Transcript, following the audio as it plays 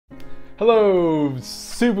Hello,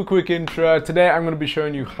 super quick intro. Today I'm going to be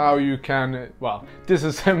showing you how you can, well,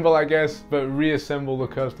 disassemble I guess, but reassemble the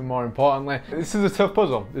coaster more importantly. This is a tough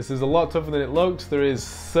puzzle. This is a lot tougher than it looks. There is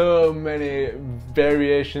so many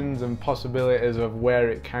variations and possibilities of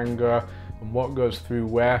where it can go and what goes through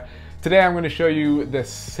where. Today I'm going to show you the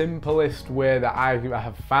simplest way that I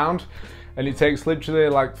have found. And it takes literally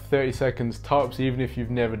like 30 seconds tops, even if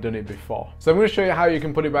you've never done it before. So I'm going to show you how you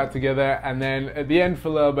can put it back together, and then at the end, for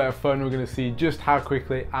a little bit of fun, we're going to see just how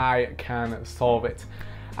quickly I can solve it.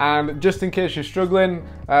 And just in case you're struggling,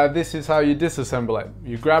 this is how you disassemble it.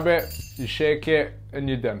 You grab it, you shake it, and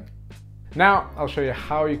you're done. Now I'll show you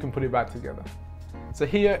how you can put it back together. So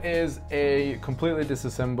here is a completely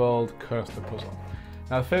disassembled coaster puzzle.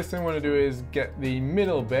 Now the first thing I want to do is get the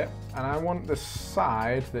middle bit, and I want the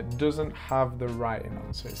side that doesn't have the writing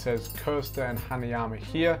on. So it says Coaster and Hanayama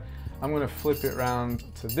here. I'm going to flip it around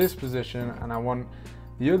to this position, and I want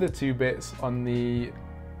the other two bits on the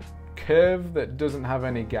curve that doesn't have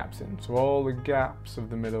any gaps in. So all the gaps of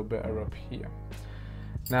the middle bit are up here.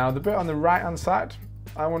 Now the bit on the right hand side,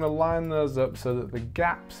 I want to line those up so that the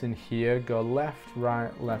gaps in here go left,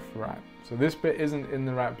 right, left, right. So this bit isn't in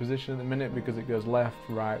the right position at the minute because it goes left,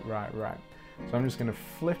 right, right, right. So I'm just going to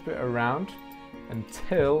flip it around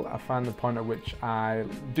until I find the point at which I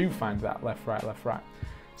do find that left, right, left, right.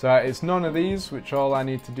 So it's none of these, which all I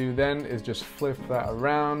need to do then is just flip that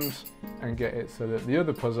around and get it so that the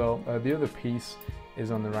other puzzle, the other piece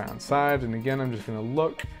is on the right hand side. And again, I'm just going to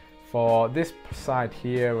look for this side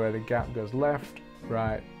here where the gap goes left,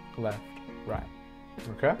 right, left, right.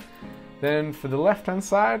 Okay. Then for the left hand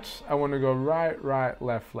side, I want to go right, right,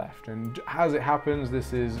 left, left. And as it happens,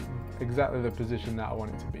 this is exactly the position that I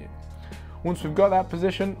want it to be in. Once we've got that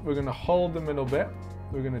position, we're going to hold the middle bit.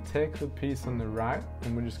 We're going to take the piece on the right,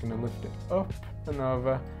 and we're just going to lift it up and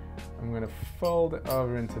over. I'm going to fold it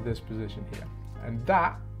over into this position here. And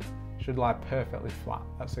that should lie perfectly flat.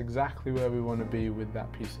 That's exactly where we want to be with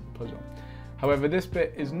that piece of the puzzle. However, this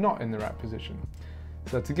bit is not in the right position.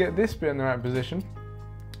 So to get this bit in the right position,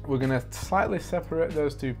 we're going to slightly separate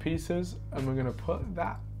those two pieces, and we're going to put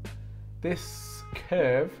this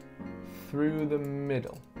curve through the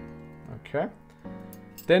middle. Okay.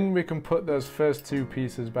 Then we can put those first two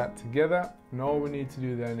pieces back together, and all we need to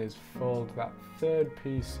do then is fold that third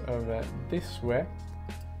piece over this way,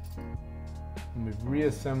 and we've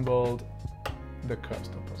reassembled the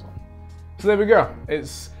coaster puzzle. So there we go.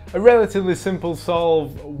 It's a relatively simple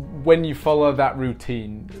solve when you follow that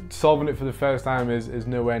routine. Solving it for the first time is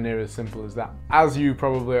nowhere near as simple as that, as you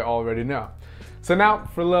probably already know. So now,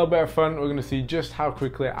 for a little bit of fun, we're going to see just how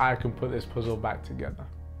quickly I can put this puzzle back together.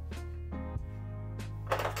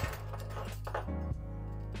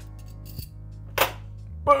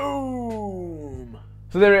 Boom!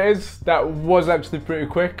 So there it is. That was actually pretty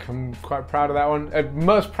quick. I'm quite proud of that one. I'm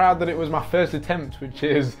most proud that it was my first attempt, which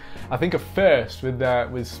is, I think, a first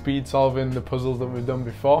with speed solving the puzzles that we've done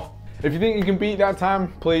before. If you think you can beat that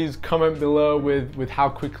time, please comment below with how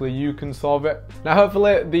quickly you can solve it. Now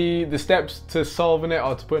hopefully the steps to solving it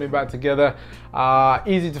or to putting it back together are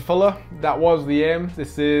easy to follow. That was the aim.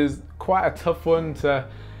 This is quite a tough one to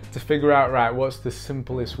figure out, right, what's the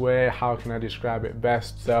simplest way, how can I describe it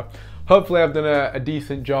best. So hopefully I've done a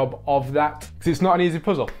decent job of that, because it's not an easy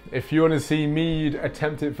puzzle. If you want to see me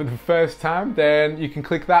attempt it for the first time, then you can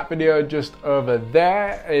click that video just over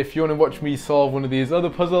there. If you want to watch me solve one of these other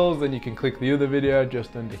puzzles, then you can click the other video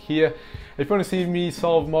just under here. If you want to see me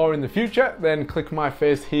solve more in the future, then click my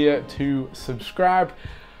face here to subscribe.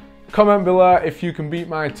 Comment below if you can beat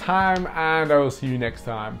my time, and I will see you next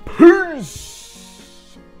time. Peace!